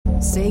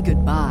Say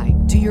goodbye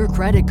to your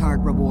credit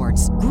card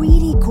rewards.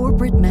 Greedy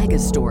corporate mega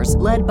stores,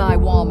 led by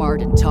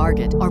Walmart and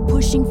Target, are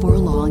pushing for a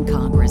law in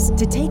Congress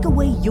to take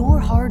away your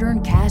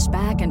hard-earned cash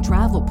back and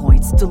travel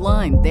points to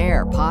line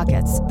their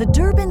pockets. The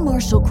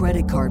Durbin-Marshall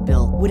credit card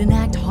bill would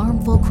enact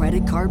harmful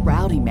credit card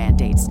routing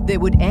mandates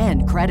that would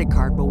end credit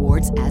card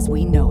rewards as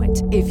we know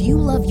it. If you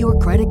love your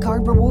credit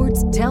card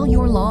rewards, tell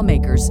your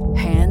lawmakers,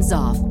 hands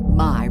off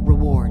my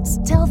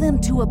rewards. Tell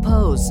them to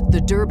oppose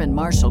the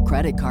Durbin-Marshall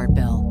credit card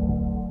bill.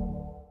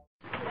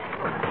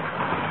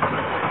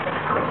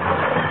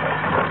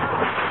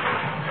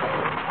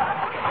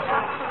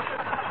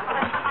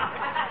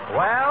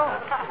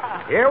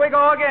 Here we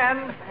go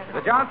again.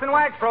 The Johnson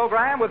Wax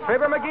program with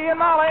Fibber McGee and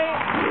Molly.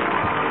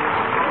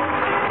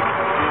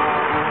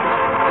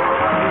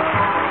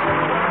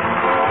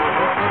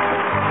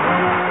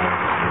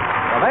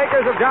 The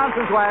makers of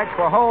Johnson's Wax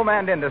for home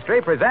and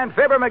industry present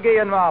Fibber McGee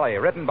and Molly,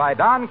 written by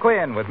Don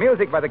Quinn with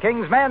music by the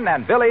King's Men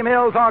and Billy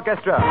Mills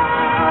Orchestra.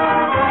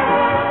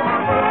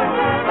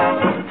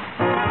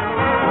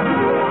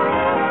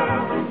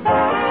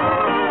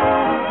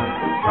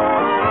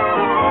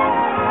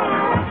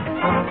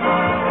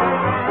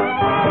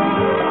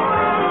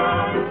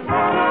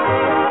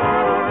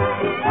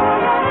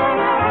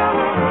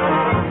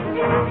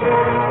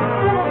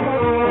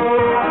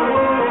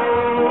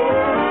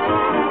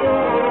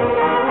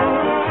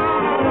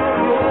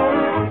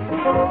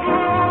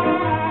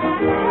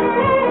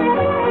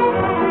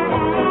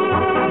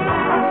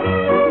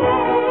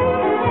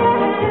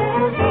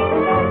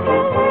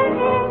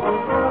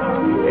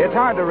 It's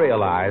hard to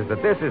realize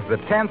that this is the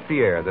 10th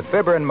year that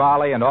Fibber and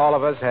Molly and all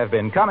of us have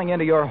been coming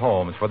into your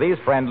homes for these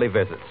friendly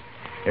visits.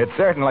 It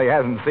certainly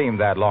hasn't seemed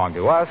that long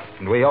to us,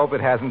 and we hope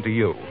it hasn't to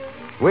you.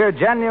 We're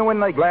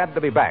genuinely glad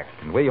to be back,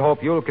 and we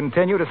hope you'll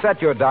continue to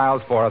set your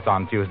dials for us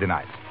on Tuesday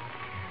nights.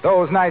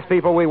 Those nice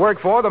people we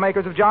work for, the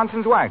makers of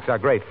Johnson's Wax, are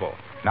grateful,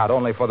 not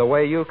only for the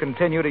way you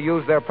continue to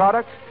use their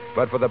products,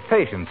 but for the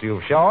patience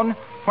you've shown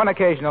when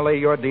occasionally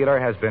your dealer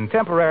has been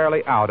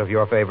temporarily out of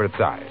your favorite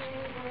size.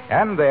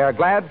 And they are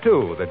glad,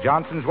 too, that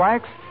Johnson's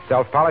Wax,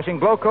 self-polishing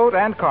Glow Coat,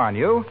 and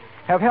Carnu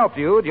have helped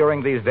you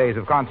during these days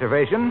of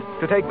conservation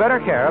to take better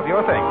care of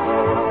your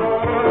things.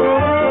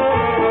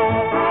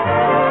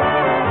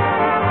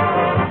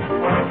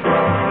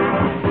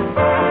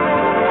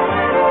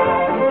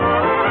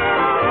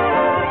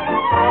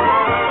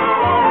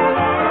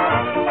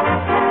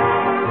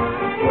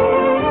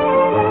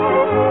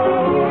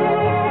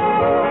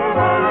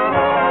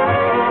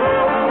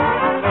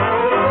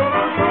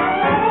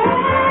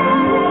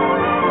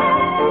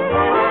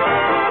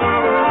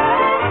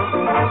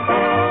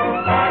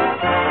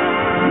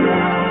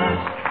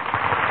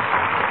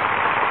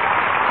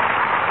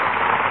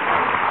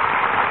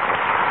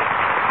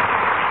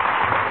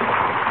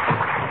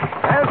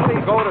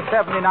 Go to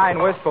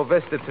 79 Wistful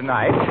Vista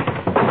tonight.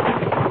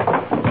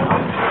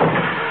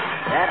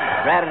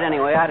 That ratted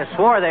anyway. I'd have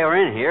swore they were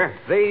in here.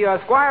 The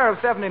squire of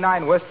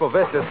 79 Wistful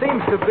Vista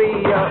seems to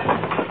be...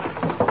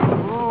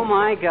 Oh,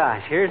 my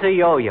gosh. Here's a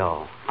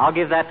yo-yo. I'll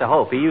give that to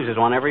Hope. He uses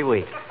one every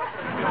week.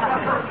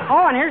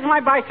 Oh, and here's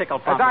my bicycle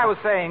pump. As I was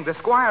saying, the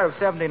squire of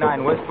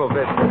 79 Wistful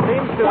Vista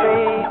seems to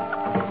be...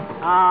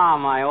 Ah,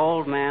 my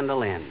old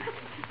mandolin.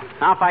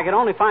 Now, if I could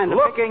only find the...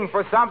 Looking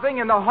for something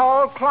in the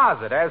hall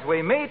closet as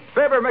we meet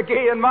Fibber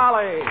McGee and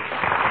Molly.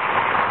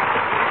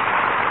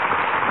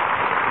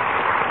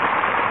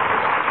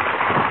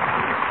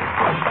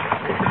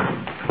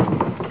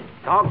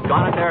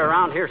 Doggone it, they're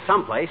around here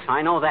someplace.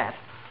 I know that.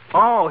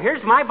 Oh,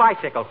 here's my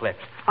bicycle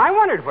clips. I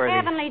wondered where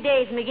Heavenly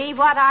days, McGee,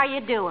 what are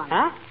you doing?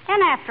 Huh?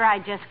 And after I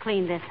just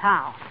cleaned this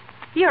house.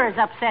 You're as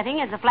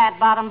upsetting as a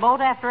flat-bottom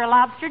boat after a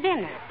lobster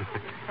dinner.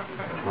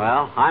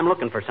 Well, I'm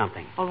looking for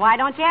something. Well, why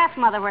don't you ask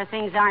Mother where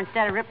things are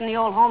instead of ripping the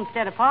old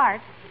homestead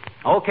apart?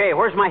 Okay,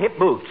 where's my hip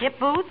boots? Hip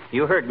boots?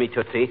 You heard me,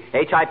 Tootsie.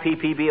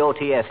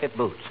 Hippboots, hip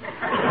boots.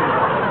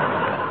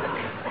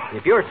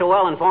 If you're so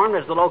well informed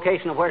as the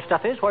location of where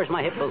stuff is, where's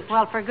my hip boots?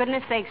 Well, for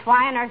goodness sakes,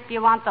 why on earth do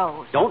you want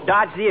those? Don't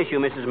dodge the issue,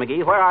 Mrs.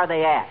 McGee. Where are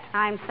they at?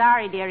 I'm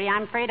sorry, dearie.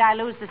 I'm afraid I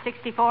lose the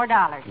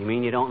 $64. You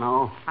mean you don't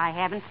know? I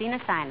haven't seen a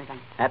sign of them.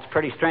 That's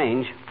pretty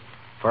strange.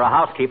 For a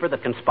housekeeper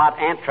that can spot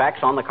ant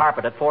tracks on the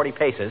carpet at 40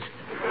 paces.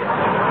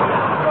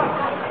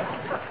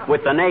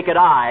 With the naked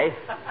eye.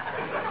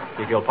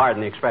 If you'll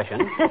pardon the expression.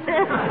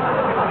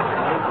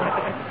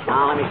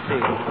 Now, let me see.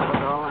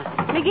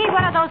 McGee,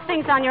 what are those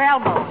things on your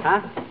elbow?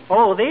 Huh?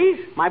 Oh, these?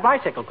 My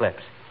bicycle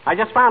clips. I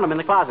just found them in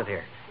the closet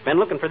here. Been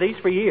looking for these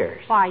for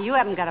years. Why, you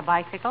haven't got a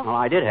bicycle. Well,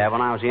 I did have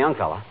when I was a young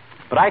fella.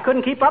 But I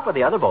couldn't keep up with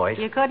the other boys.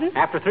 You couldn't?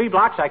 After 3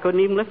 blocks, I couldn't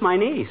even lift my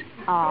knees.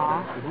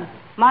 Oh. Mm-hmm.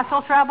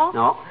 Muscle trouble?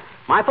 No.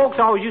 My folks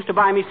always used to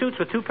buy me suits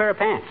with 2 pair of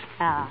pants.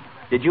 Oh.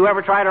 Did you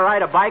ever try to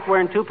ride a bike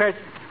wearing 2 pairs...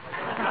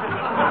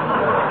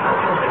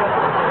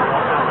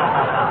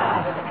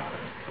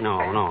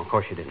 No, of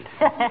course you didn't.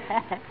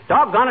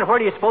 Doggone it, where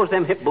do you suppose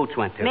them hip boots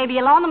went to? Maybe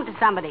you loan them to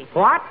somebody.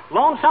 What?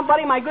 Loan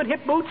somebody my good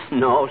hip boots?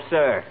 No,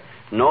 sir.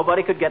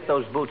 Nobody could get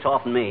those boots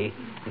off me.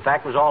 In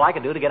fact, it was all I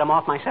could do to get them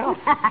off myself.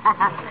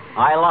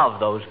 I love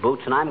those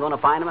boots, and I'm going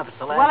to find them if it's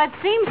the last. Well, it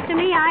seems to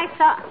me I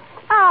saw...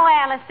 Oh,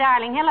 Alice,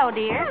 darling. Hello,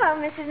 dear. Hello,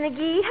 Mrs.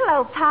 McGee.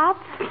 Hello, Pop.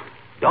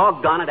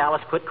 Doggone it,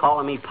 Alice, quit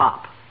calling me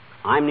Pop.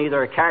 I'm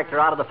neither a character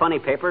out of the funny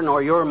paper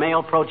nor your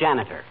male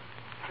progenitor.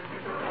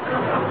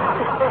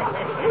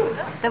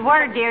 The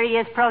word, dearie,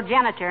 is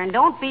progenitor, and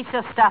don't be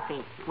so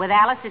stuffy. With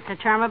Alice, it's a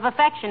term of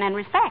affection and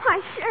respect.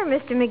 Why, sure,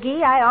 Mr.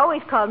 McGee. I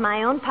always called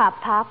my own Pop.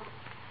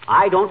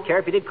 I don't care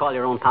if you did call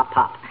your own Pop.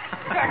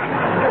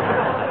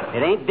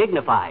 It ain't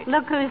dignified.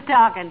 Look who's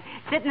talking.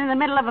 Sitting in the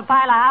middle of a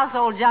pile of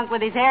household junk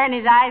with his hair in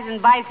his eyes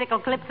and bicycle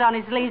clips on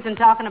his sleeves and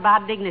talking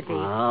about dignity.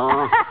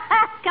 Oh.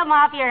 Come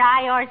off your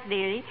high horse,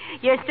 dearie.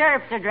 Your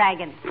stirrups are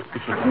dragging.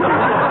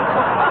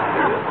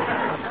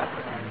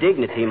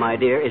 Dignity, my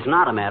dear, is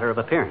not a matter of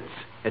appearance.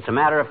 It's a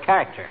matter of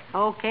character.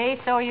 Okay,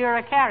 so you're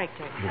a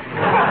character.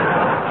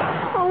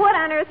 Well, what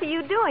on earth are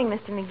you doing,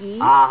 Mr.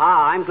 McGee?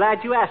 Aha, I'm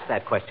glad you asked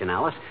that question,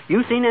 Alice.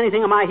 You seen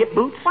anything of my hip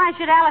boots? Why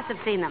should Alice have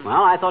seen them?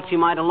 Well, I thought she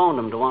might have loaned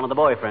them to one of the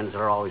boyfriends that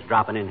are always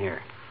dropping in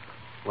here.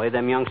 The way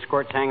them young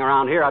squirts hang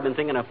around here, I've been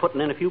thinking of putting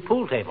in a few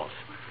pool tables.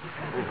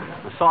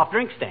 A soft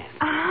drink stand.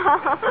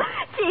 Oh,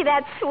 gee,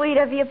 that's sweet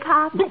of you,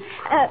 Pop.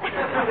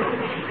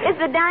 Is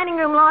the dining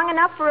room long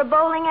enough for a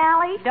bowling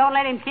alley? Don't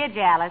let him kid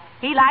you, Alice.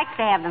 He likes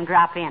to have them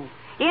drop in.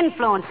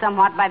 Influenced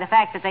somewhat by the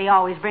fact that they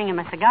always bring him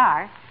a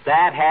cigar.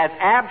 That has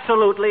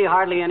absolutely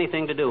hardly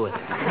anything to do with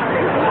it.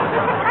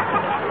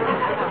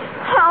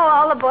 Oh,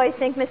 all the boys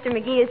think Mr.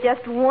 McGee is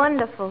just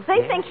wonderful.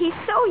 They think he's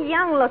so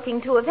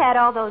young-looking to have had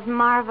all those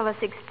marvelous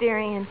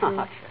experiences. Oh,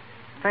 sure.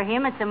 For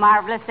him, it's a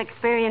marvelous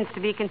experience to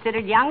be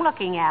considered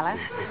young-looking, Alice.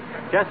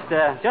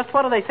 Just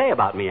what do they say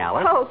about me,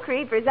 Alice? Oh,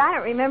 creepers, I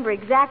don't remember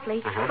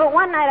exactly. But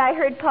one night I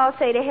heard Paul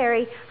say to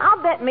Harry,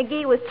 I'll bet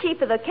McGee was chief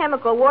of the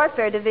Chemical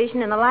Warfare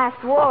Division in the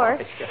last war.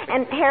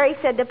 And Harry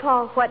said to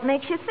Paul, what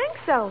makes you think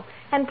so?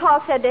 And Paul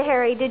said to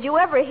Harry, did you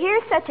ever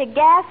hear such a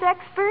gas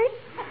expert?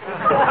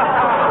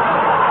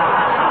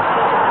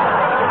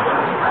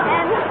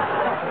 And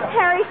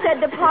Harry said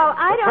to Paul,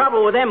 I don't... The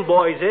trouble with them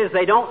boys is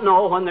they don't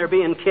know when they're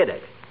being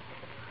kidded.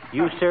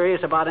 You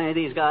serious about any of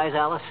these guys,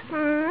 Alice?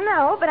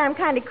 No, but I'm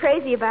kind of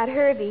crazy about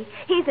Herbie.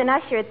 He's an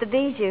usher at the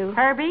Bijou.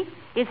 Herbie?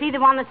 Is he the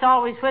one that's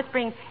always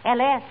whispering,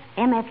 LS,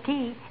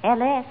 MFT,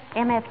 LS,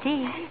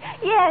 MFT?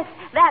 Yes,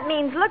 that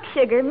means, look,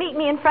 sugar, meet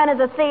me in front of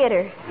the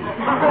theater.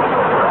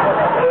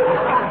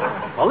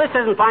 Well, this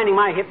isn't finding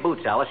my hip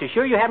boots, Alice. You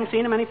sure you haven't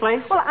seen them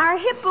anyplace? Well, are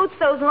hip boots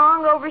those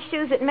long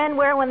overshoes that men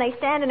wear when they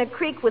stand in a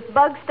creek with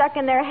bugs stuck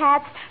in their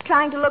hats,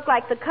 trying to look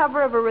like the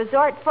cover of a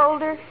resort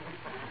folder?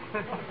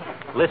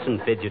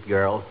 Listen, fidget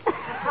girl.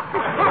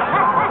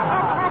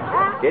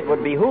 It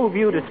would behoove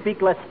you to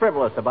speak less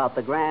frivolous about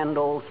the grand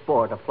old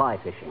sport of fly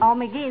fishing. Oh,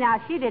 McGee,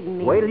 now, she didn't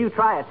mean... Wait till you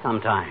try it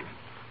sometime.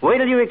 Wait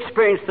till you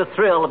experience the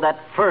thrill of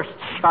that first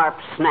sharp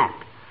snap.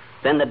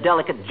 Then the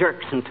delicate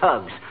jerks and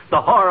tugs.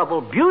 The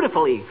horrible,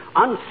 beautifully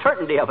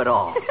uncertainty of it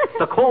all.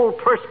 The cold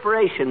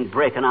perspiration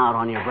breaking out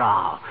on your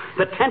brow.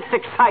 The tense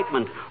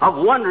excitement of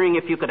wondering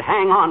if you could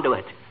hang on to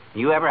it.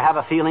 You ever have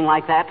a feeling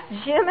like that?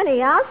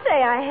 Jiminy, I'll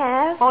say I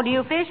have. Oh, do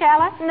you fish,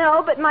 Alice?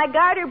 No, but my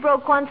garter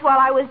broke once while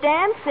I was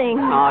dancing.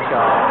 Oh,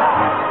 sure.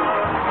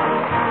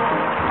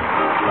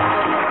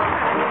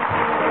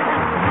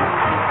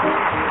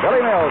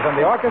 Billy Mills and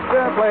the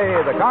orchestra play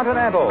the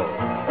Continental.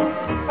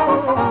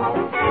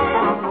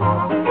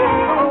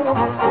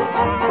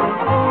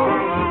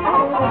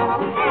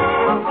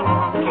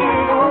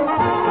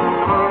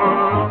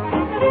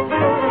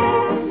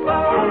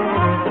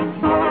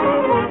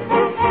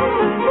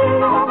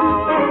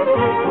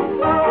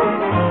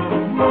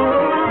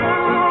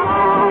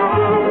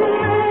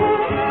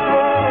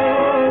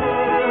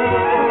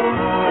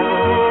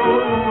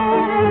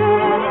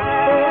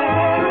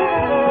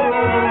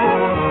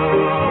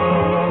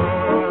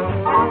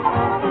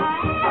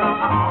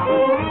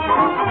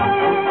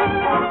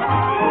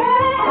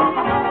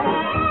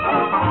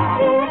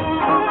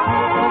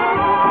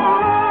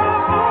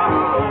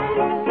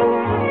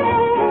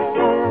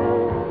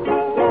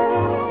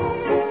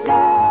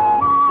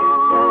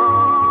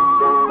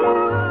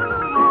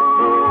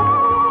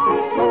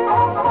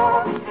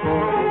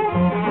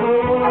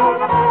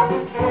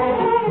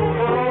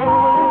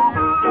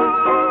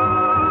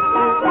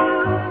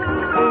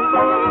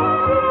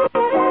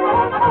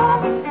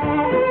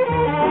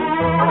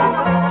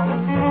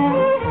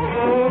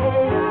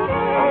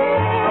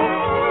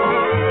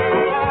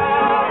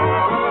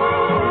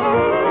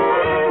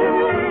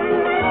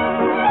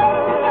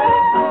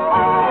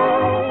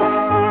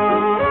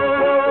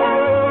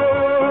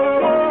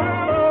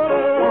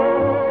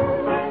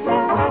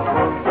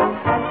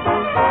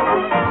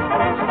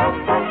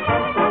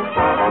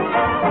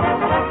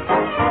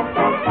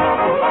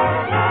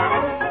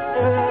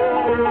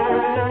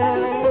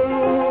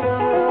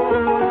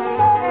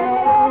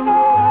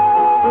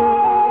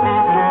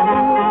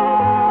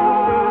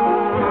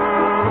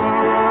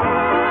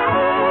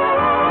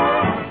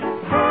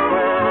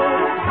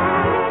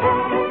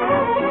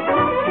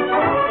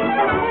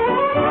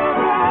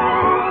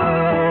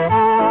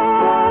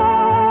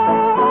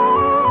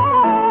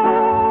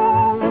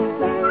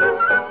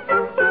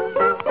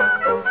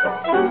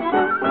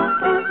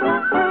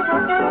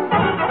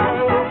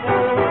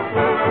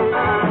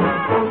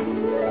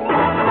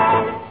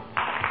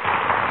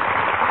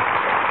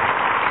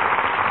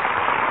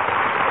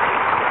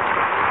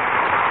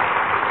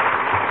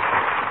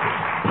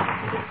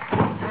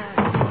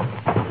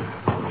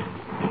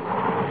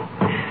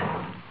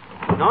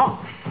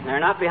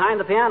 not behind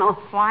the piano.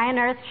 Why on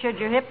earth should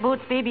your hip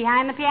boots be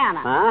behind the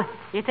piano? Huh?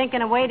 You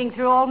thinking of wading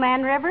through Old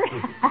Man River?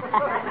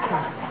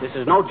 This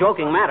is no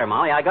joking matter,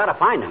 Molly. I gotta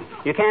find them.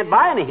 You can't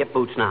buy any hip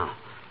boots now.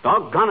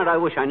 Doggone it, I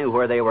wish I knew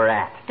where they were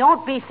at.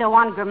 Don't be so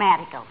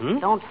ungrammatical. Hmm?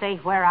 Don't say,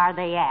 where are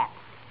they at?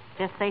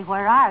 Just say,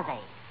 where are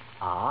they?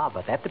 Ah,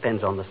 but that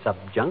depends on the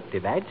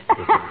subjunctive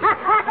adjective.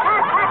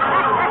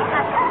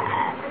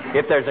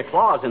 If there's a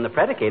clause in the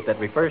predicate that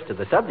refers to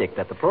the subject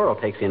that the plural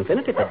takes the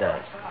infinitive, it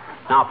does.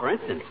 Now, for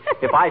instance,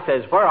 if I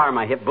says, where are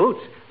my hip boots,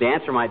 the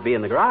answer might be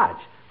in the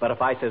garage. But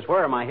if I says,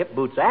 where are my hip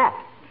boots at,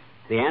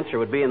 the answer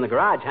would be in the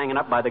garage hanging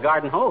up by the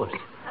garden hose. See?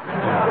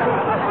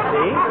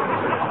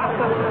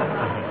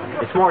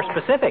 It's more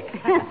specific.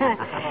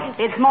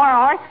 It's more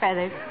horse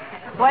feathers.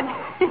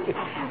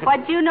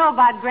 What you know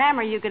about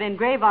grammar, you could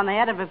engrave on the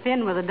head of a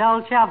pin with a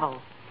dull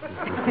shovel.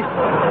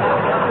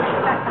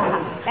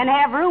 And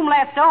have room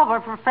left over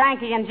for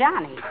Frankie and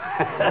Johnny.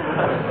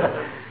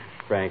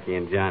 Frankie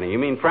and Johnny. You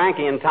mean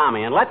Frankie and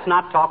Tommy. And let's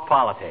not talk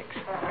politics.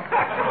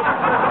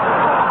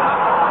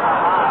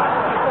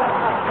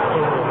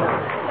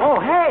 Oh,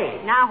 hey.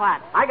 Now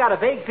what? I got a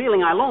vague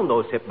feeling I loaned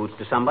those hip boots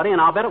to somebody,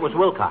 and I'll bet it was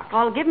Wilcox.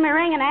 Well, give him a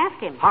ring and ask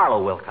him.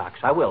 Harlow Wilcox.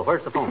 I will.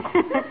 Where's the phone?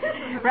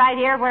 Right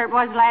here where it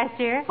was last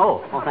year.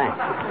 Oh, thanks.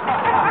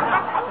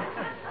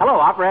 Hello,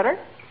 operator.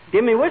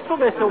 Give me Wistful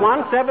Vista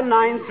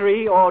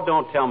 1793. Oh,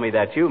 don't tell me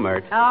that's you,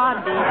 Mert.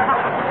 Oh, dear.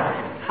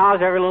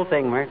 How's every little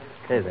thing, Mert?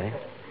 Is eh?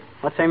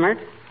 What's say, Mert?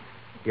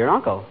 Your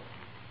uncle.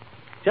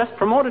 Just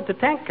promoted to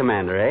tank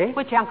commander, eh?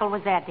 Which uncle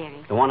was that,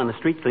 dearie? The one in the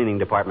street cleaning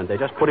department. They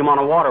just put him on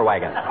a water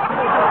wagon.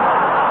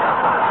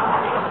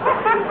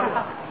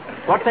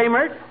 What say,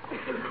 Mert?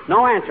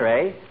 No answer,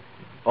 eh?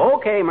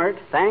 Okay, Mert.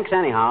 Thanks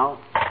anyhow.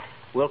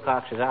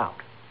 Wilcox is out.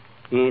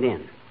 He ain't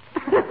in.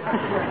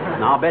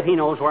 Now, I'll bet he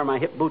knows where my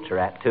hip boots are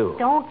at, too.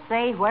 Don't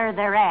say where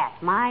they're at.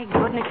 My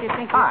goodness, you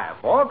think... Hi,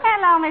 folks.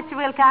 Hello, Mr.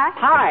 Wilcox.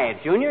 Hi,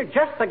 Junior.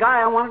 Just the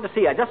guy I wanted to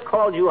see. I just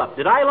called you up.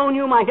 Did I loan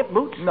you my hip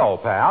boots? No,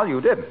 pal,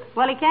 you didn't.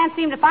 Well, he can't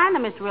seem to find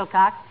them, Mr.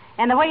 Wilcox.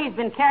 And the way he's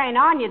been carrying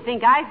on, you'd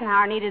think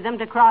Eisenhower needed them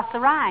to cross the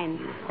Rhine.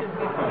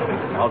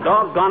 Well,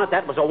 doggone it,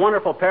 that was a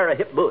wonderful pair of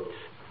hip boots.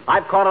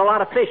 I've caught a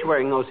lot of fish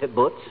wearing those hip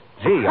boots.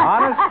 Gee,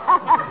 honest?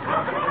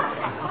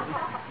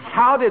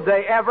 How did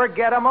they ever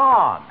get 'em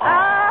on? Oh,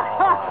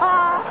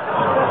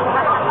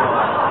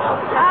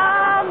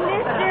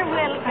 Mr.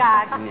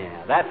 Wilcox.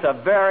 Yeah, that's a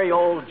very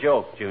old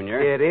joke, Junior.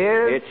 It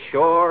is? It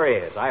sure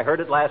is. I heard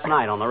it last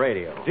night on the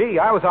radio. Gee,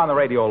 I was on the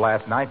radio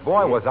last night.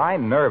 Boy, was I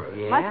nervous.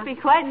 Yeah? Must be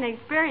quite an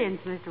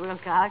experience, Mr.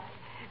 Wilcox.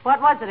 What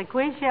was it, a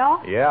quiz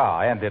show?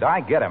 Yeah, and did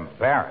I get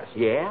embarrassed?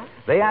 Yeah?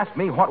 They asked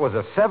me what was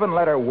a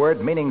 7-letter word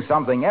meaning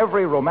something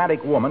every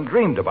romantic woman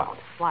dreamed about.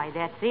 Why,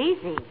 that's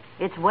easy.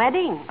 It's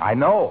wedding. I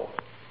know.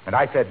 And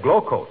I said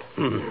glow coat.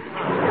 You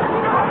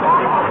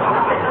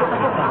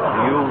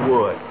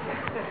would.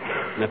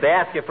 And if they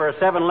asked you for a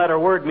 7-letter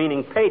word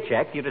meaning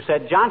paycheck, you'd have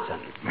said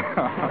Johnson. You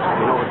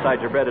know what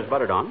side your bread is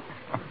buttered on.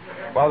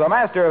 Well, the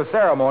master of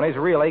ceremonies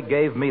really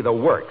gave me the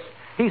works.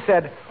 He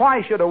said,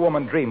 why should a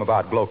woman dream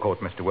about glow coat,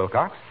 Mr.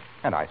 Wilcox?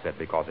 And I said,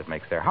 because it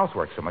makes their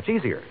housework so much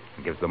easier.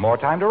 It gives them more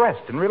time to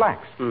rest and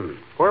relax.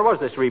 Where was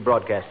this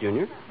rebroadcast,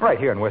 Junior? Right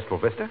here in Wistful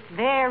Vista.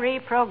 Very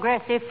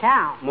progressive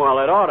town. Well,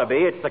 it ought to be.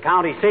 It's the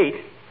county seat,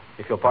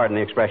 if you'll pardon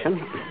the expression.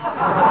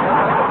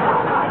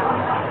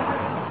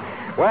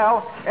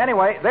 Well,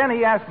 anyway, then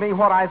he asked me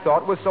what I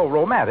thought was so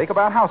romantic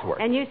about housework.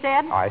 And you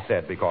said? I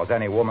said, because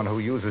any woman who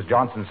uses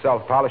Johnson's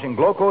self-polishing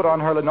glow coat on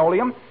her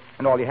linoleum,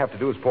 and all you have to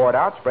do is pour it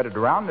out, spread it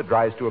around, and it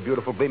dries to a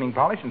beautiful gleaming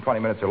polish in 20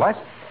 minutes or less,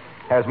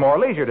 has more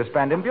leisure to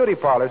spend in beauty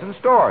parlors and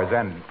stores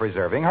and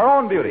preserving her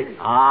own beauty.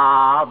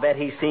 Ah, I'll bet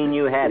he's seen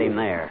you had him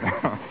there.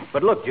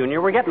 But look,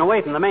 Junior, we're getting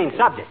away from the main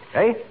subject.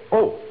 Eh?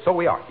 Oh, so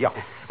we are, yeah.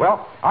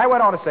 Well, I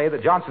went on to say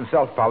that Johnson's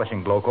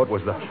self-polishing glow coat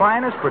was the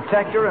finest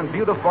protector and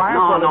beautifier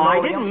for No, I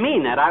linoleum. didn't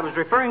mean that. I was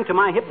referring to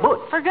my hip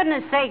boots. For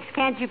goodness sakes,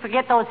 can't you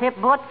forget those hip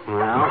boots?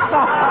 Well...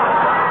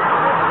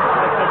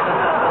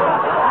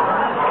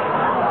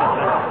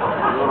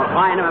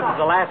 Fine, if it's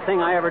the last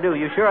thing I ever do.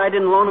 You sure I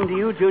didn't loan them to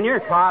you,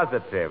 Junior?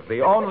 Positive. The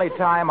only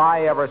time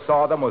I ever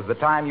saw them was the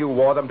time you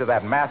wore them to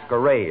that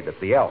masquerade at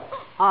the Elks.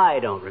 I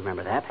don't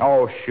remember that.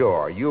 Oh,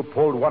 sure. You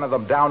pulled one of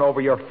them down over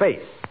your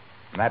face.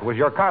 And that was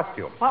your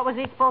costume. What was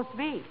he supposed to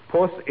be?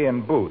 Puss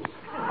in Boots.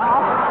 Well,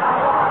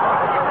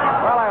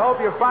 I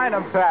hope you find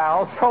them,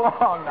 pal. So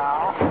long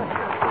now.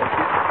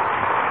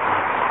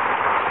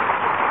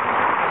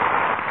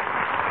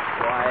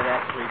 Why,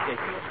 that's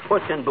ridiculous.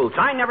 Puss in Boots.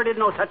 I never did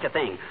know such a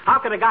thing. How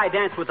could a guy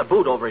dance with a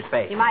boot over his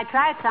face? You might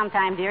try it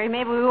sometime, dearie.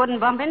 Maybe we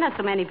wouldn't bump into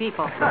so many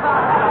people.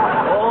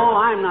 Oh,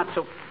 I'm not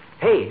so...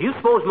 Hey, do you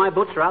suppose my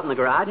boots are out in the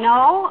garage?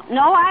 No,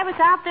 I was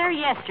out there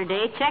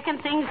yesterday checking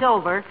things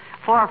over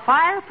for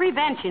Fire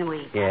Prevention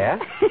Week. Yeah?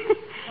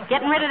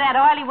 Getting rid of that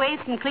oily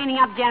waste and cleaning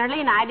up generally,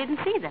 and I didn't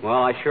see them.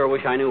 Well, I sure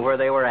wish I knew where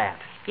they were at.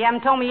 You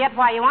haven't told me yet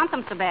why you want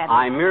them so badly.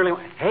 I merely...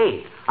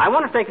 Hey, I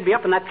wonder if they could be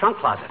up in that trunk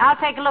closet. I'll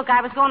take a look. I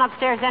was going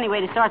upstairs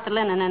anyway to sort the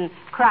linen and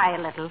cry a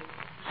little.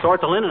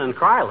 Sort the linen and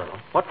cry a little.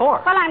 What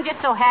for? Well, I'm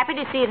just so happy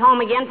to see it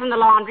home again from the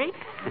laundry.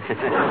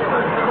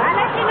 I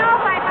let you know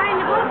if I find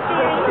the boots,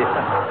 dearie.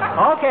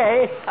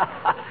 Okay.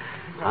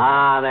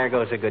 There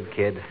goes a good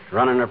kid,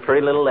 running her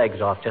pretty little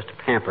legs off just to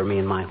pamper me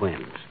and my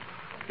whims.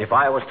 If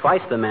I was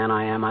twice the man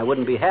I am, I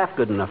wouldn't be half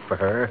good enough for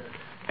her,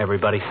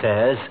 everybody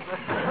says.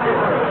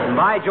 And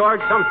by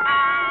George,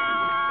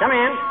 Come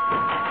in.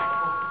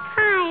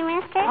 Hi,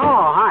 mister.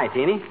 Oh, hi,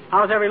 Teeny.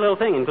 How's every little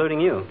thing,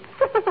 including you?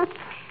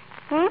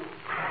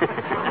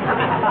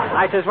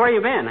 I says, where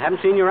you been?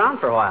 Haven't seen you around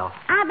for a while.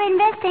 I've been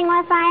visiting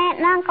with my aunt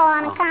and uncle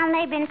on account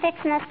they've been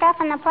fixing the stuff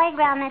in the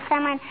playground this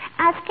summer, and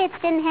us kids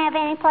didn't have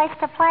any place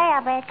to play,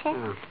 I bet you.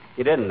 Oh,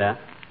 you didn't, huh?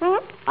 Hmm?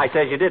 I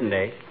says you didn't,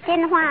 eh?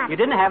 Didn't what? You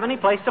didn't have any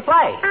place to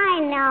play. I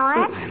know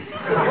it.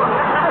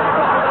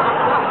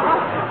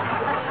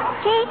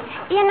 Gee,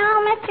 you know,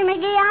 Mr.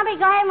 McGee, I'll be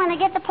glad when they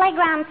get the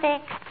playground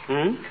fixed.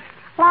 Hmm?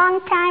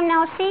 Long time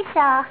no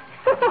seesaw.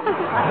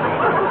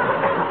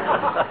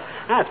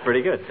 That's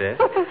pretty good, sis.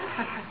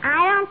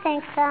 I don't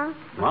think so.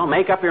 Well,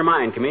 make up your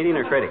mind, comedian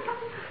or critic.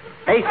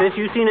 Hey, sis,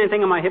 you seen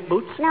anything of my hip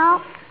boots? No.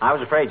 I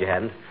was afraid you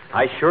hadn't.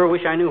 I sure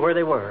wish I knew where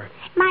they were.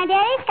 My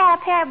daddy's got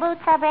a pair of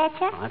boots, I bet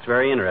you. Well, that's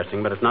very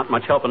interesting, but it's not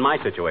much help in my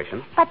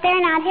situation. But they're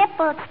not hip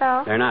boots,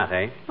 though. They're not,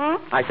 eh? Hmm?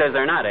 I says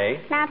they're not, eh?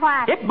 Not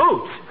what? Hip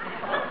boots.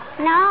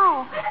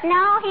 No,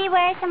 he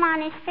wears them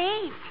on his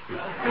feet.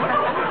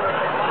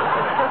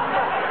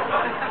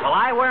 Well,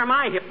 I wear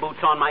my hip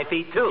boots on my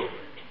feet, too.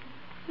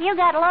 You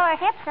got lower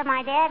hips than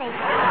my daddy.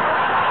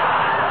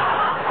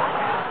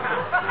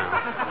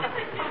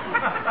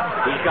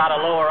 He's got a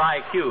lower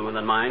IQ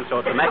than mine, so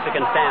it's a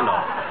Mexican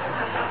standoff.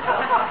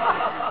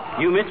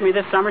 You miss me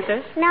this summer,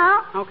 sis?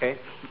 No. Okay.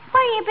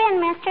 Where you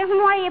been, mister?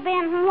 Where you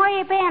been? Where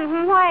you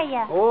been? Where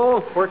you?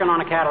 Oh, working on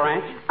a cattle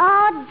ranch.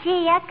 Oh,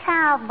 gee, a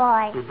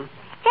cowboy. Mm-hmm.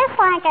 Just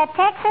like a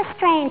Texas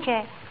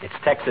stranger. It's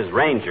Texas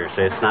Ranger,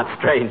 sis, not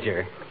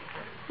stranger.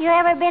 You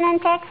ever been in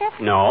Texas?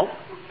 No.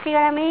 See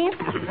what I mean? Look,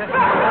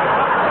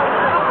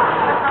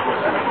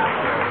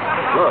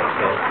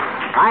 sis,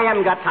 I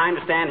haven't got time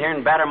to stand here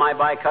and batter my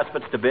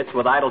bicuspids to bits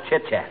with idle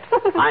chit-chat.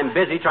 I'm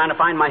busy trying to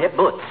find my hip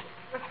boots.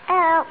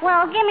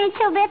 Well, give me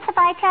 2 bits if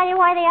I tell you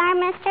where they are,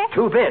 mister.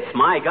 2 bits?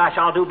 My gosh,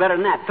 I'll do better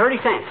than that.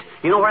 30 cents.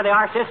 You know where they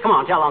are, sis? Come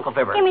on, tell Uncle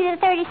Fibber. Give me the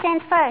 30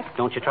 cents first.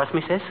 Don't you trust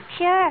me, sis?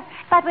 Sure.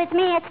 But with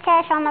me, it's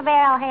cash on the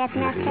barrelhead,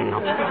 mister.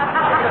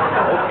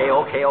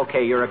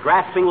 Okay. You're a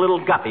grasping little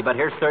guppy, but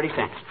here's 30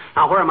 cents.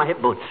 Now, where are my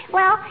hip boots?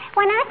 Well,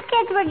 when us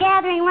kids were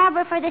gathering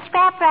rubber for the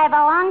scrap drive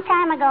a long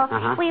time ago,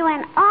 we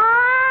went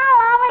all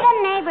over the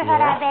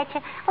neighborhood, I bet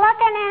you.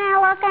 Looking.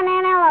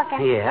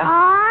 Yeah.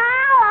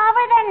 All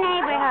over the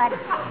neighborhood.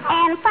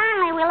 And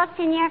finally, we looked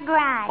in your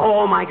garage.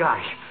 Oh, my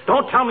gosh.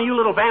 Don't tell me you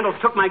little vandals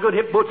took my good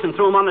hip boots and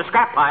threw them on the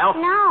scrap pile.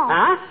 No.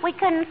 Huh? We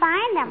couldn't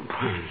find them.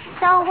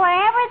 So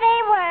wherever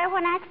they were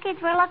when us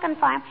kids were looking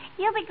for them,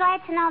 you'll be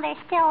glad to know they're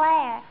still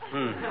there. So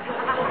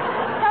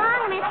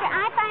long, mister.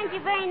 I find you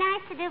very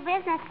nice to do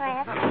business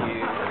with.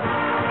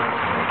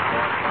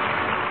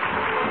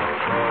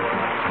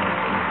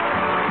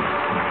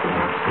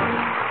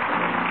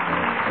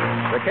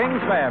 The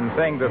King's Men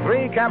sing the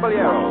Three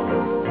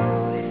Caballeros.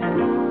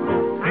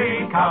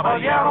 Three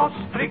caballeros,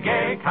 3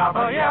 gay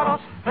caballeros,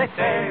 they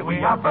say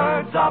we are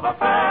birds of a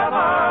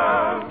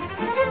feather.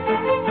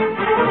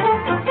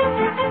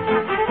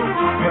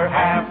 We're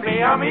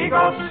happy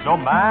amigos, no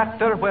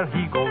matter where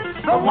he goes.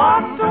 The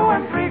 1, 2,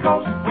 and 3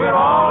 goes, we're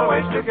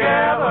always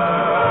together.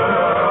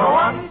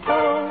 1,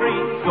 2,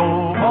 3,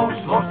 somos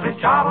los tres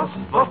chavos,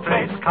 los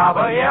tres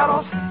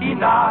caballeros, y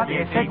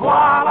nadie se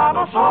iguala a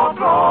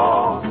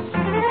nosotros.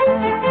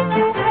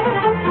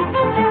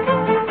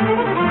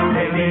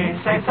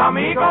 Felices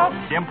amigos,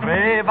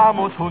 siempre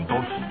vamos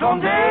juntos.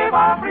 Donde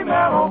va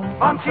primero,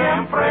 van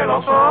siempre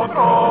los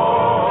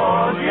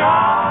otros.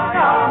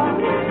 Yeah.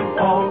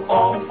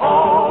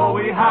 Oh,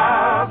 we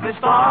have the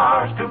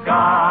stars to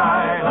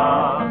guide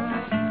us.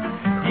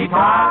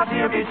 Guitars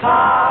here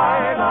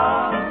beside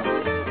us,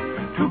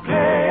 to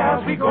play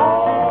as we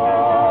go.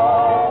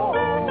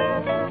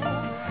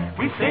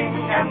 We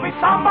sing and we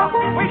samba,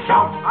 we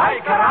shout, ay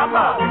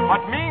caramba.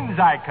 What means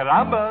ay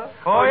caramba?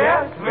 Oh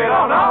yes, we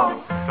don't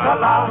know. La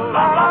la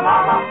la la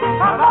la la,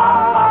 la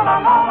la la la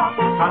la la,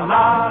 la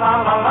la la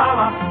la la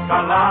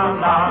la, la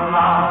la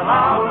la la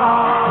la.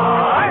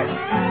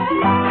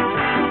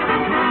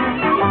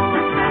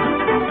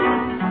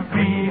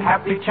 Three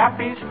happy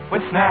chappies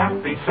with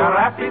snappy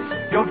serappies,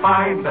 you'll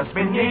find us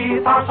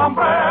beneath our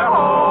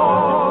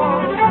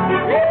sombreros.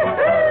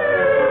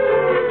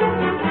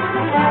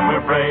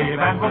 We're brave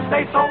and we'll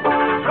stay so,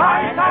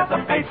 right as a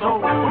peso.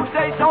 Who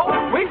say so?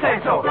 We say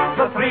so.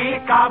 The Three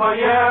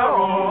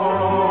Caballeros.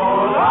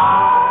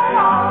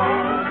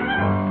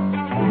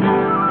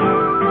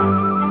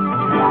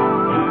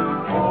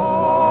 Oh,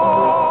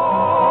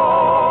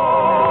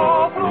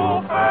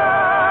 blue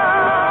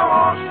fair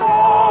or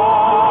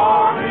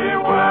stormy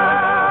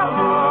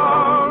weather,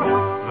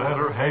 let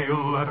her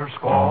hail, let her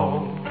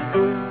squall,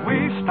 we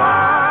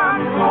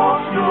stand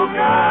close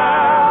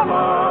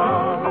together.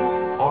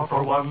 All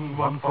for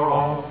one for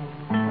all.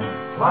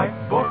 Like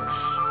books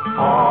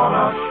on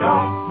a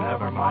shelf,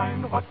 never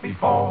mind what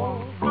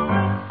befalls.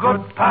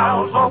 good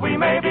pals, or we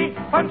may be,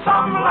 when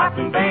some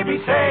Latin baby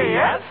say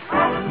yes,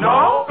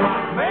 no,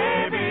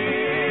 maybe.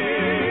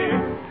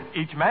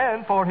 Each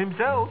man for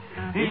himself.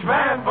 Each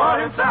man for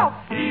himself.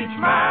 Each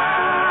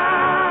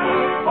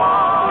man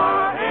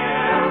for himself.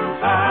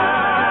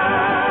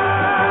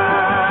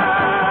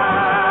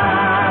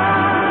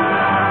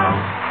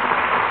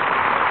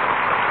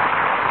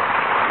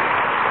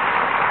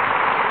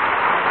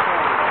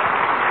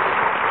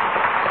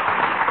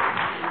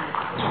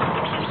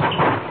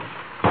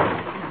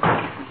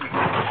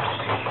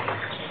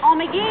 Oh,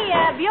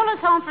 McGee,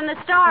 Beulah's home from the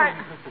start.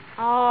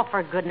 Oh,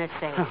 for goodness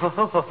sake.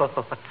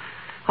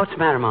 What's the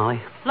matter,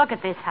 Molly? Look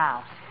at this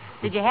house.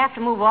 Did you have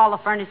to move all the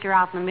furniture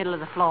out in the middle of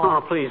the floor?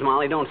 Oh, please,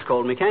 Molly, don't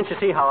scold me. Can't you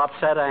see how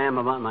upset I am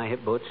about my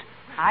hip boots?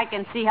 I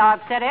can see how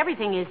upset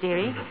everything is,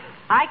 dearie.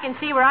 I can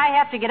see where I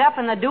have to get up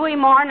in the dewy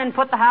morn and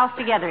put the house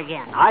together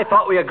again. I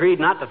thought we agreed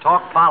not to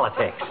talk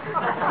politics.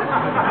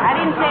 I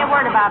didn't say a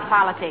word about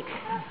politics.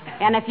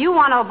 And if you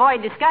want to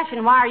avoid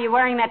discussion, why are you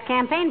wearing that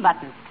campaign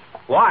button?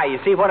 Why? You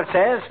see what it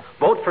says?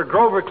 Vote for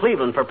Grover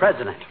Cleveland for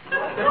president.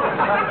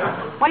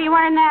 What are you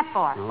wearing that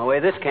for? Well, the way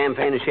this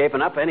campaign is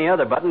shaping up, any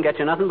other button gets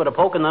you nothing but a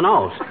poke in the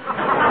nose.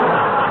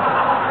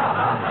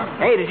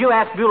 Hey, did you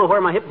ask Beulah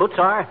where my hip boots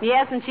are?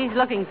 Yes, and she's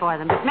looking for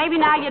them. But maybe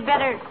now you'd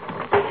better...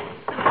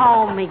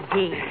 Oh,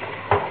 McGee.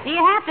 Do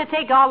you have to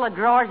take all the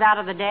drawers out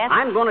of the desk?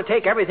 I'm going to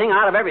take everything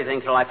out of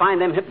everything till I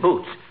find them hip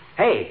boots.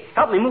 Hey,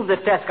 help me move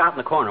this desk out in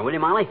the corner, will you,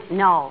 Molly?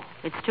 No,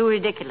 it's too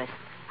ridiculous.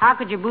 How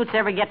could your boots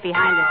ever get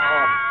behind it?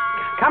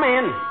 Come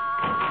in.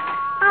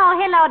 Oh,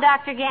 hello,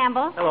 Dr.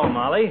 Gamble. Hello,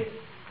 Molly.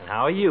 And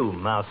how are you,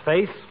 mouse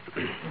face?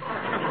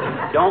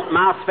 Don't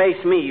mouse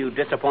face me, you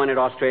disappointed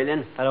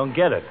Australian. I don't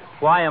get it.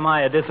 Why am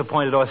I a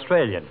disappointed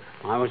Australian?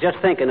 I was just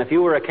thinking, if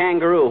you were a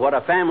kangaroo, what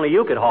a family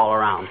you could haul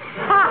around.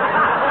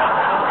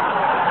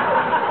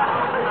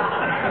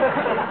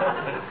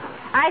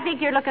 I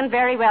think you're looking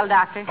very well,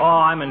 Doctor. Oh,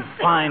 I'm in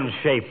fine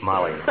shape,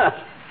 Molly.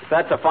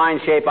 That's a fine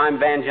shape I'm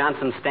Van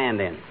Johnson's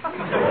stand-in.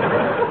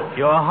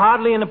 You're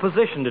hardly in a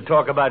position to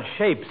talk about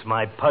shapes,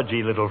 my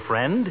pudgy little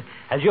friend.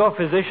 As your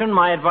physician,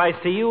 my advice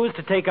to you is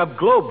to take up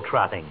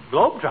globe-trotting.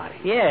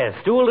 Globe-trotting? Yes,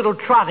 do a little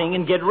trotting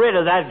and get rid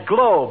of that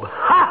globe.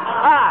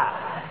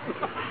 Ha!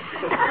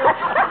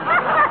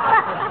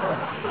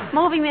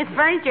 Moving this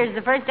furniture is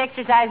the first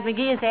exercise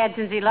McGee has had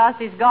since he lost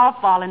his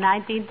golf ball in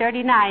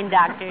 1939,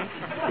 Doctor.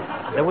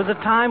 There was a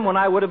time when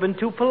I would have been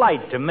too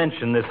polite to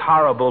mention this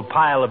horrible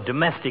pile of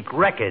domestic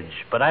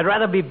wreckage, but I'd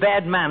rather be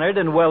bad-mannered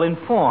and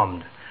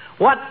well-informed.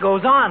 What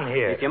goes on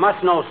here? If you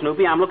must know,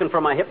 Snoopy, I'm looking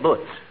for my hip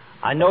boots.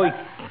 I know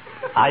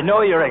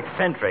you're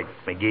eccentric,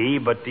 McGee,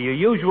 but do you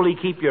usually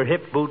keep your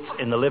hip boots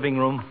in the living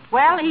room?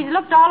 Well, he's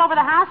looked all over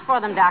the house for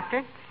them,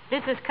 Doctor.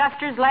 This is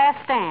Custer's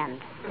last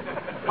stand.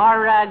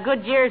 Or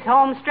Goodyear's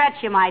home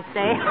stretch, you might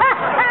say.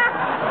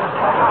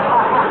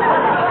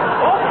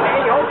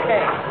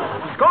 Okay.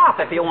 Scoff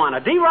if you want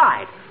to.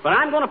 Deride. But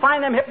I'm going to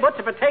find them hip boots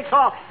if it takes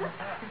off.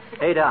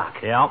 Hey,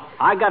 Doc. Yeah?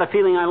 I got a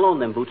feeling I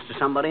loaned them boots to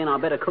somebody, and I'll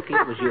bet a cookie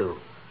it was you.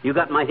 You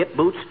got my hip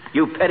boots?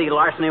 You petty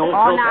larceny old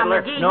now,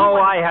 peddler? McGee,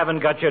 No, I haven't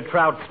got your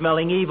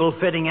trout-smelling,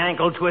 evil-fitting,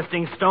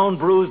 ankle-twisting,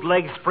 stone-bruised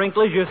leg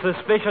sprinklers, you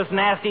suspicious,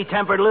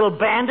 nasty-tempered little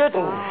bandit.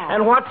 Oh.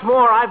 And what's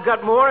more, I've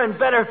got more and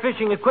better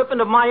fishing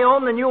equipment of my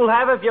own than you'll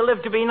have if you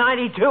live to be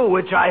 92,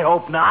 which I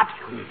hope not.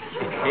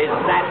 Is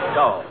that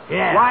so?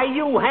 Yeah. Why,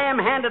 you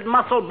ham-handed,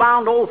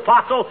 muscle-bound old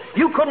fossil,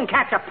 you couldn't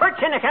catch a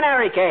perch in a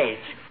canary cage.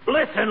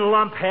 Listen,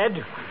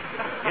 lumphead.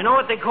 You know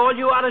what they call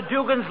you out of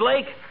Dugan's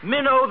Lake?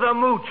 Minnow the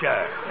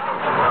Moocher.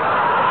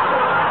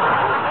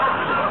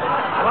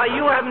 Why,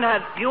 you haven't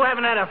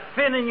had a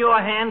fin in your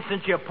hand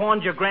since you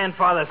pawned your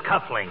grandfather's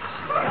cufflinks.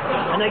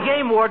 And the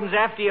game warden's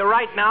after you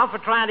right now for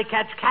trying to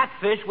catch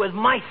catfish with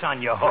mice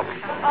on your hook.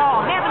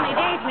 Oh, heavenly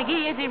days,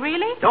 McGee, is he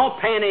really? Don't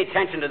pay any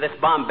attention to this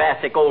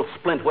bombastic old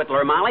splint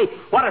whittler, Molly.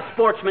 What a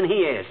sportsman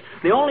he is.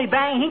 The only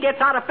bang he gets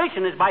out of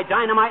fishing is by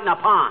dynamiting a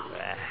pond.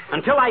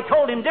 Until I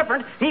told him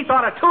different, he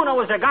thought a tuna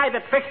was the guy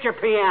that fixed your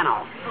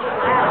piano.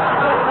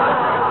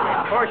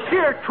 For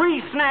sheer tree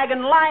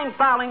snagging, line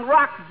fouling,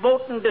 rock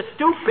voting to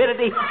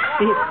stupidity.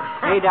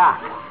 Hey,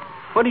 Doc,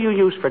 what do you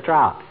use for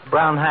trout?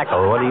 Brown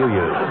hackle, what do you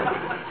use?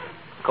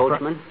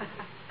 Coachman?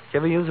 Did you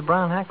ever use a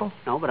brown hackle?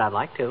 No, but I'd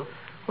like to.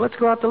 Well, let's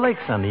go out to Lake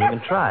Sunday. You can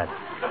try it.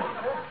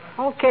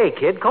 Okay,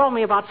 kid. Call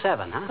me about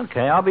 7, huh?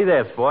 Okay, I'll be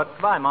there, sport.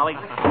 Bye, Molly.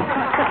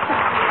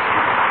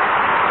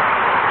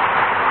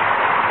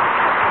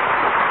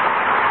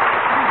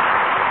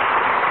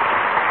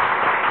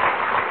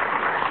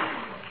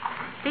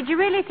 Did you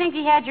really think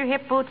he had your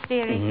hip boots,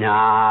 dearie?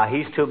 Nah,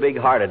 he's too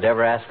big-hearted to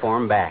ever ask for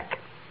 'em back.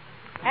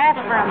 Ask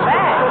for 'em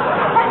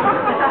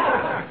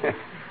back?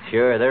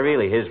 Sure, they're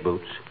really his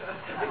boots.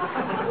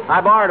 I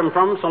borrowed 'em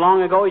from him so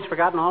long ago he's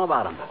forgotten all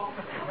about 'em.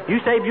 You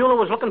say Beulah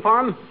was looking for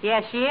 'em?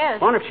 Yes, she is.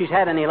 Wonder if she's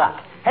had any luck.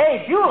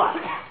 Hey, Beulah!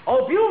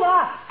 Oh,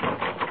 Beulah!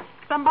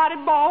 Somebody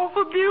bawl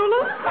for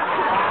Beulah?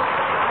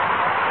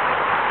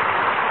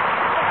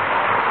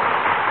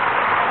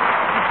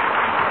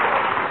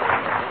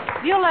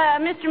 Beulah,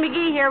 Mr.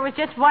 McGee here was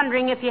just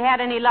wondering if you had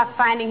any luck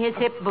finding his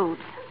hip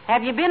boots.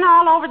 Have you been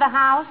all over the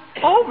house?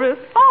 Over it?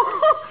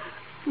 Oh,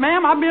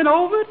 ma'am, I've been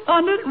over it,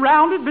 under it,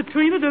 round it,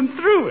 between it, and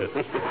through it.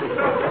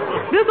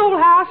 This old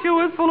house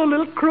sure is full of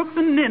little crooks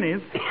and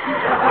ninnies.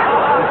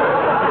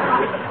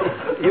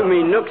 You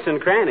mean nooks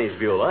and crannies,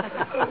 Beulah.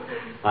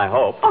 I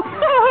hope.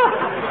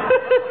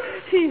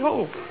 He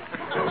hopes.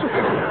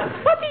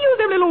 What do you use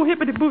them little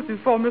hippity bootsies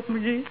for, Miss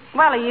McGee?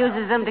 Well, he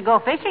uses them to go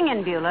fishing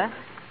in, Beulah.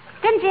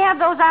 Didn't you have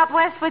those out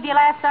west with you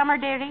last summer,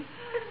 dearie?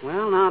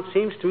 Well, now, it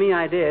seems to me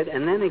I did,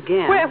 and then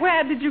again...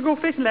 Where did you go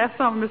fishing last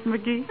summer, Miss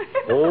McGee?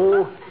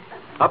 Oh,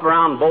 up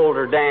around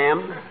Boulder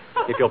Dam,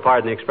 if you'll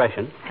pardon the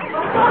expression.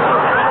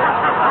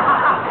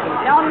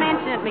 Don't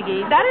mention it,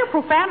 McGee. That ain't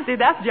profanity,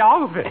 that's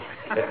geography.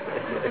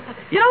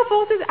 You know,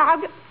 folks,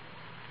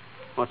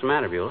 What's the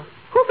matter, Beulah?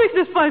 Who fixed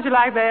this furniture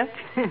like that?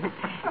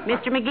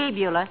 Mr. McGee,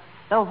 Beulah.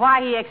 Though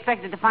why he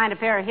expected to find a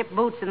pair of hip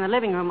boots in the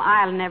living room,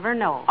 I'll never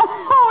know.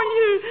 Oh,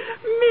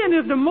 men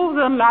is the most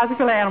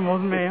unlogical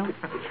animals, ma'am.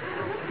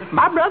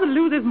 My brother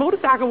lost his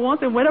motorcycle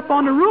once and went up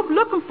on the roof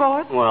looking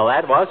for it. Well,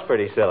 that was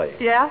pretty silly.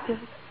 Yeah,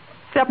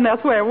 except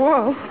that's where it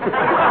was.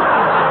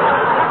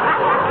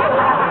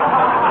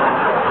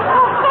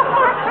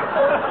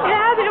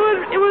 Yes,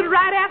 it was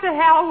right after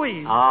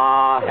Halloween.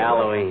 Ah,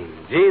 Halloween.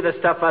 Gee, the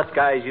stuff us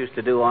guys used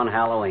to do on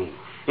Halloween.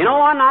 You know,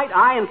 one night,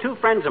 I and two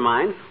friends of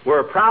mine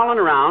were prowling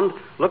around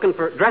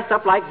dressed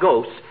up like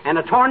ghosts, and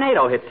a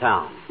tornado hit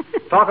town.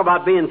 Talk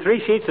about being 3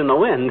 sheets in the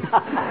wind. 3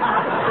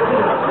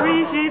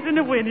 sheets in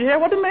the wind. You hear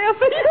what the man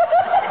said?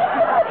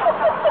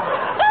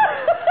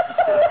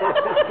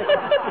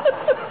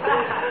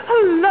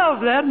 I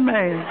love that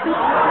man.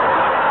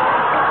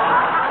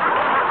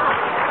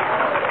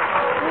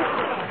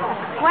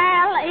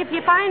 Well, if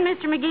you find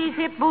Mr. McGee's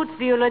hip boots,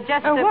 Beulah,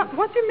 just...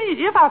 What do you mean?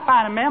 If I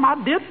find them, ma'am, I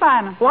did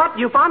find them. What?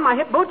 You found my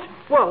hip boots?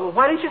 Well,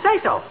 why didn't you say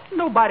so?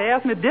 Nobody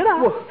asked me, did I?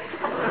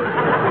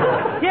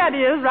 Here it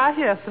is, right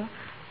here, sir.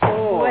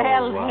 Oh,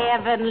 well,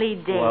 heavenly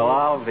day. Well,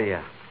 I'll be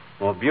a...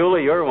 Well,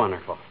 Beulah, you're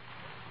wonderful.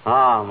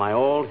 Ah, my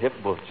old hip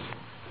boots.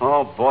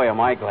 Oh, boy, am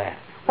I glad.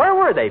 Where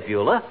were they,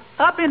 Beulah?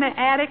 Up in the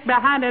attic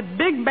behind that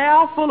big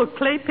barrel full of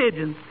clay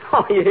pigeons.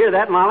 Oh, you hear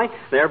that, Molly?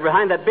 They're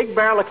behind that big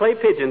barrel of clay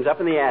pigeons up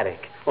in the attic.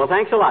 Well,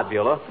 thanks a lot,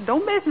 Beulah.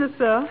 Don't mention it,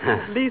 sir.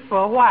 At least for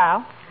a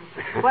while.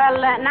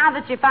 Well, now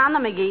that you found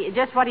them, McGee,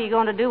 just what are you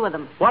going to do with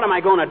them? What am I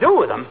going to do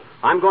with them?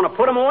 I'm going to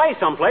put them away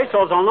someplace so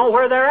I'll know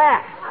where they're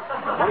at.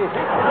 What do you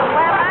think?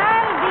 Well,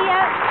 I'll be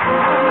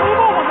Move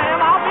over,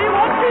 ma'am. I'll be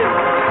one, too.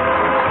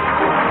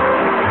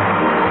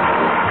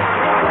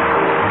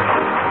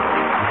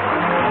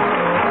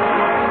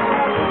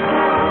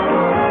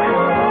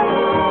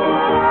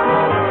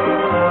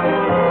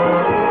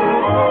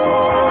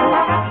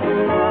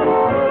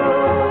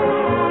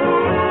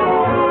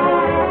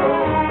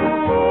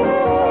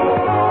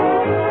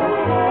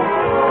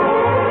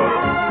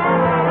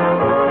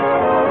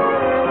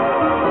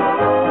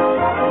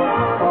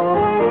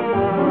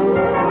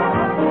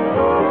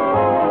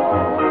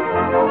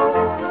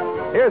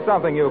 Here's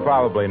something you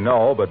probably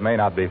know but may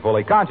not be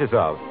fully conscious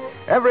of.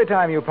 Every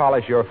time you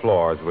polish your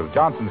floors with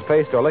Johnson's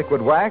paste or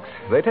liquid wax,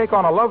 they take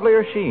on a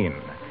lovelier sheen.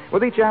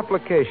 With each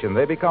application,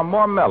 they become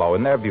more mellow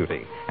in their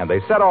beauty, and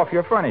they set off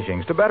your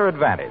furnishings to better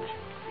advantage.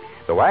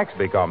 The wax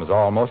becomes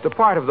almost a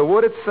part of the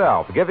wood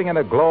itself, giving it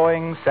a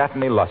glowing,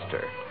 satiny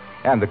luster.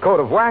 And the coat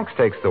of wax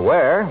takes the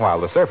wear,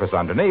 while the surface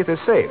underneath is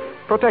safe,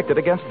 protected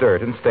against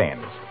dirt and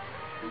stains.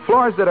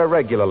 Floors that are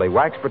regularly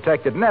wax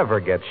protected never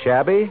get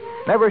shabby,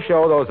 never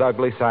show those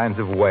ugly signs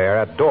of wear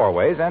at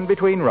doorways and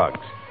between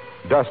rugs.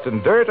 Dust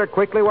and dirt are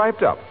quickly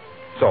wiped up.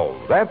 So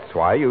that's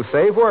why you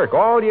save work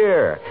all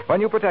year when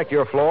you protect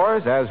your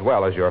floors as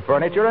well as your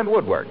furniture and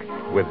woodwork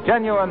with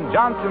genuine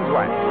Johnson's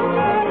wax.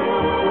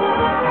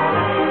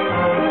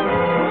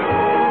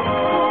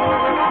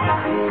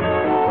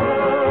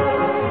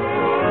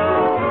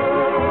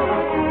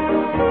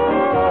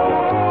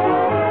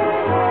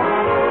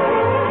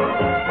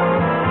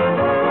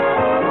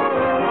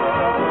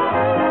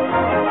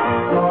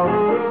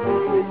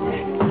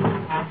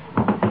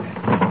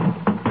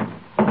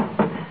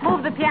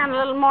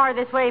 More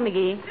this way,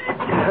 McGee.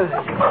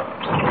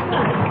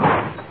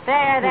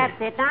 There,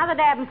 that's it. Now the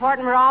Davenport,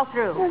 and we're all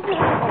through.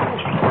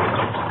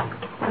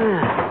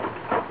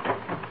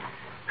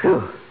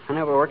 Whew. I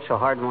never worked so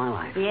hard in my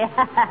life. Yeah.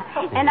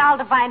 And all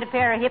to find a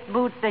pair of hip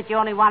boots that you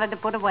only wanted to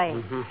put away.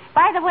 Mm-hmm.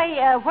 By the way,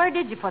 where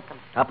did you put them?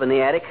 Up in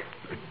the attic.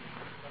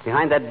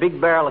 Behind that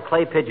big barrel of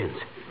clay pigeons.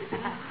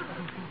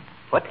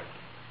 What?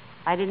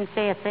 I didn't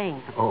say a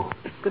thing. Oh,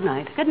 good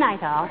night. Good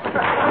night, all.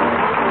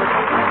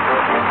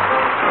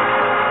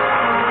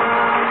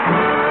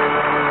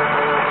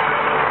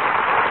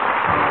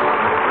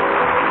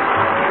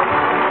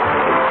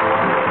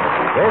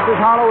 This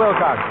is Harlow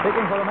Wilcox,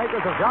 speaking for the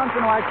makers of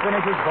Johnson Wax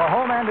Finishes for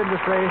Home and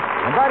Industry,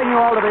 inviting you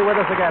all to be with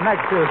us again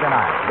next Tuesday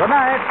night. Good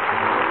night.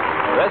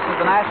 This is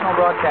the National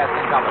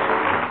Broadcasting Company.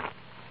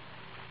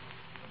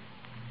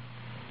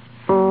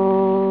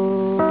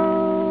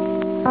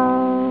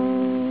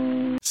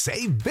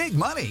 Save Save big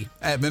money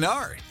at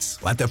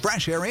Menards. Let the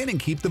fresh air in and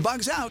keep the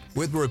bugs out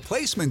with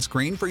replacement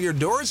screen for your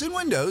doors and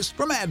windows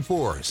from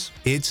AdForce.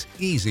 It's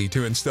easy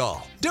to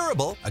install,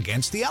 durable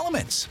against the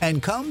elements,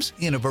 and comes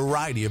in a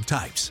variety of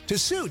types to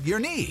suit your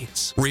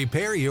needs.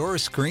 Repair your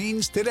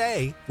screens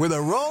today with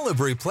a roll of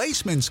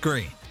replacement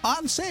screen.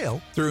 On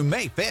sale through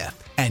May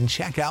 5th. And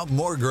check out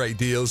more great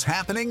deals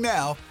happening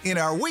now in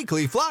our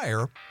weekly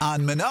flyer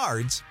on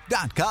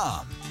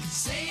Menards.com.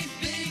 Save